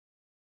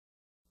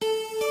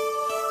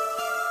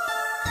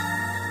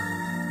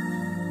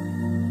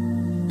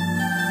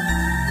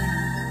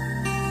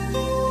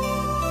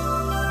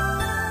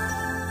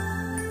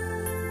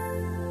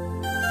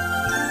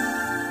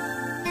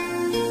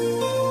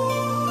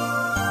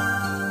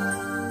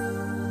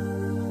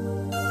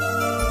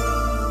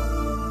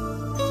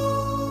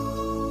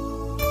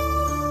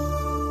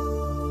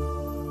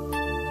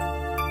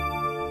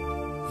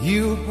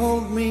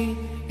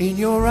in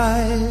your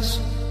eyes,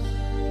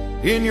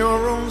 in your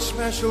own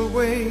special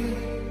way.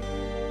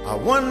 I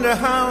wonder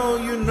how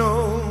you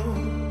know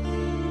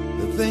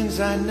the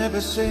things I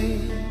never say.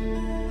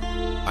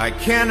 I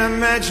can't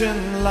imagine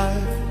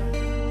life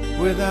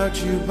without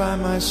you by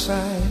my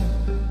side.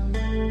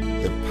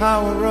 The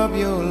power of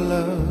your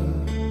love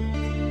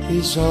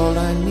is all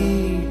I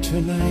need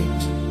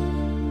tonight.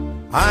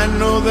 I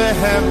know there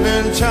have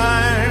been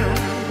times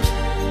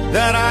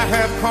that I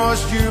have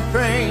caused you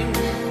pain.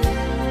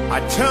 I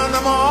turn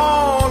them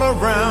all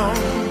around.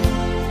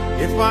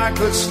 If I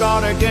could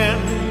start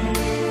again,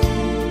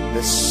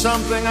 there's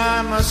something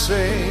I must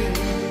say.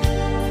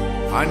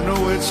 I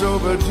know it's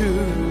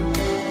overdue.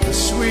 The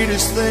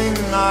sweetest thing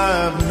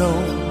I've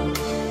known,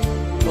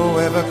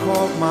 or ever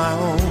called my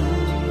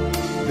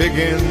own,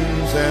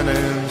 begins and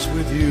ends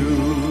with you.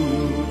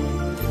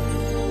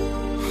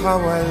 How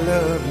I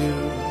love you,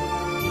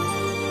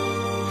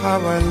 how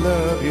I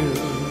love you.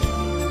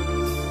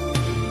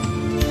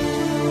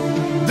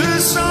 The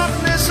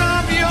softness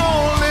of your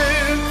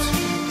lips,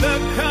 the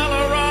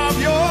color of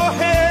your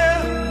hair,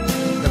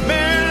 the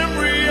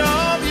memory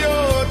of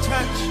your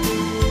touch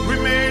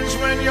remains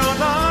when you're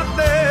not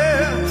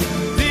there.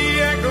 The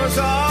echoes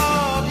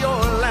of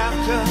your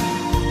laughter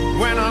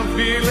when I'm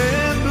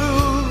feeling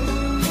blue.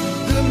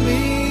 The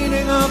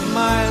meaning of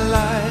my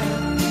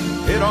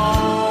life, it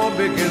all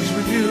begins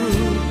with you.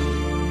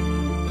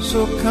 So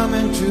come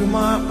into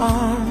my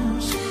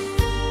arms,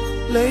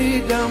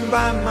 lay down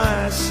by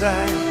my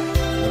side.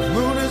 The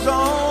moon is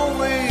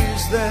always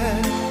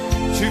there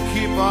to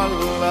keep our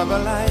love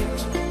alight.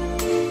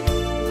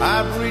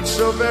 I've reached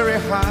so very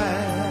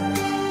high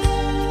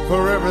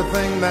for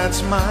everything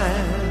that's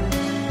mine,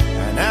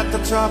 and at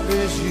the top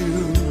is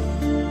you.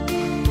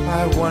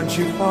 I want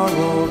you for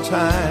all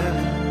time,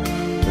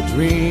 a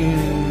dream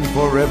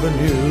forever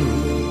new.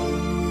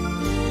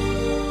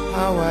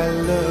 How I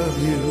love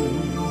you,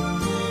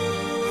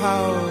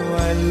 how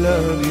I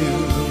love you.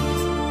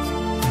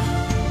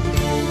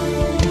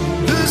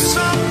 The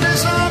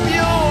softness of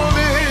your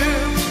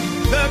lips,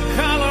 the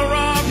color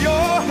of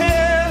your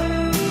hair,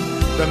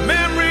 the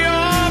memory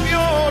of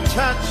your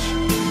touch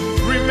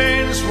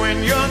remains when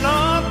you're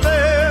not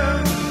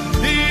there.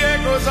 The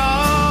echoes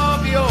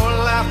of your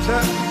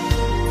laughter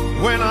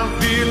when I'm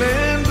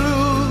feeling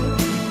blue.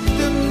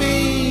 The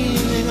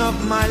meaning of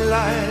my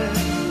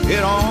life,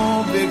 it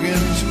all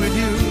begins with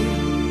you.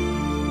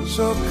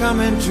 So come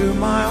into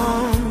my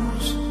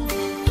arms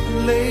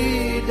and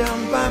lay down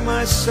by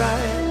my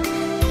side.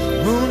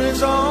 The moon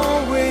is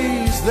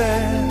always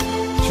there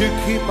to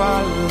keep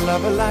our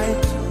love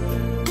alight.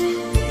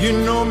 You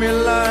know me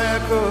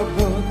like a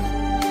book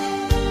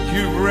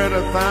you've read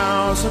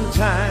 1,000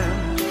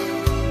 times.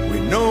 We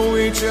know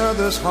each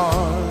other's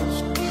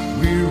hearts,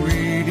 we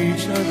read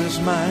each other's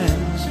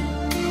minds.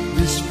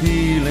 This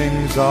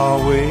feeling's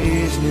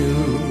always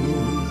new.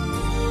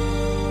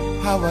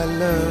 How I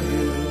love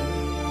you,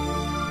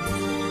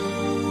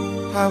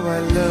 how I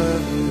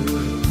love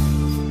you.